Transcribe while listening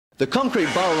The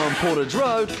concrete bowl on Portage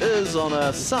Road is on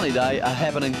a sunny day a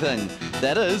happening thing.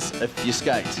 That is, if you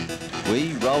skate.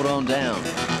 We rolled on down.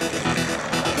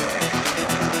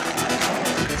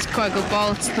 It's quite a good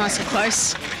bowl, it's nice and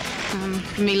close.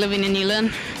 For me living in New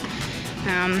Zealand,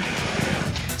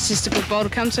 it's just a good bowl to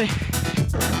come to.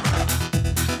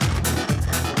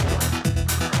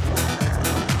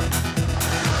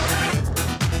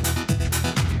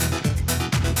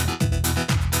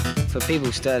 For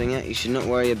people starting out, you should not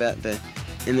worry about the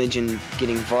image and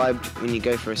getting vibed when you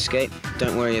go for a skate.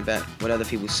 Don't worry about what other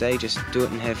people say, just do it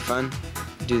and have fun.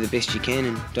 Do the best you can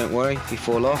and don't worry if you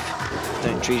fall off.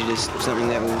 Don't treat it as something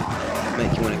that will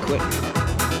make you want to quit.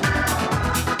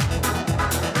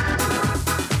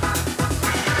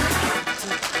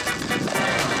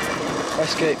 I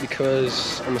skate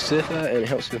because I'm a surfer and it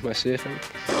helps me with my surfing.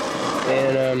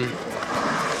 And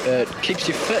it keeps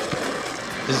you fit.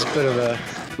 There's a bit of a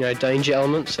danger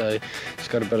element, so it's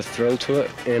got a bit of thrill to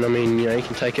it. And I mean, you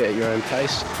can take it at your own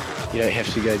pace. You don't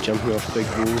have to go jumping off big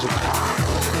walls.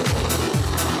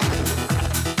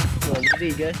 Well, there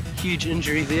you go, huge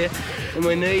injury there in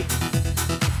my knee.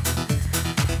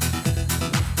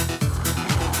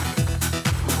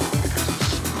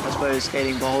 I suppose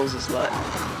skating bowls is like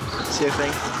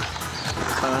surfing,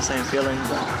 kind of the same feeling.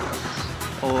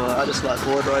 Or I just like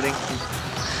board riding.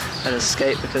 I just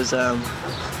skate because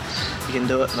you can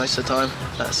do it most of the time,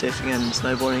 like surfing and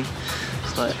snowboarding.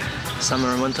 It's like summer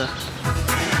and winter.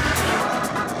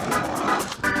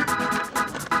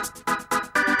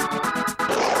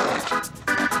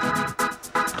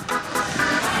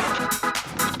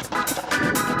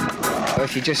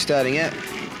 If you're just starting out,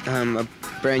 a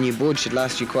brand new board should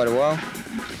last you quite a while.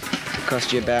 It'll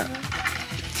cost you about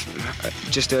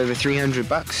just over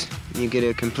 $300. You get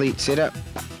a complete setup.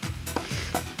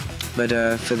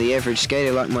 But for the average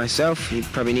skater like myself, you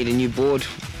probably need a new board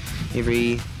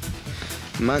every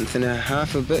month and a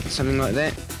half, a bit, something like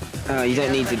that. You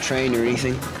don't need to train or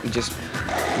anything,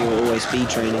 you'll always be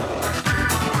training.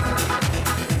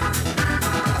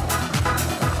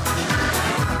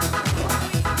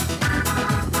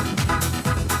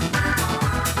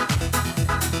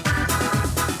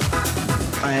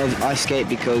 I skate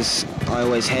because I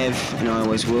always have and I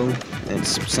always will.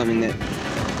 It's something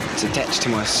that's attached to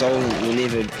my soul and will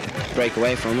never break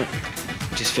away from it.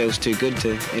 It just feels too good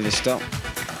to ever stop.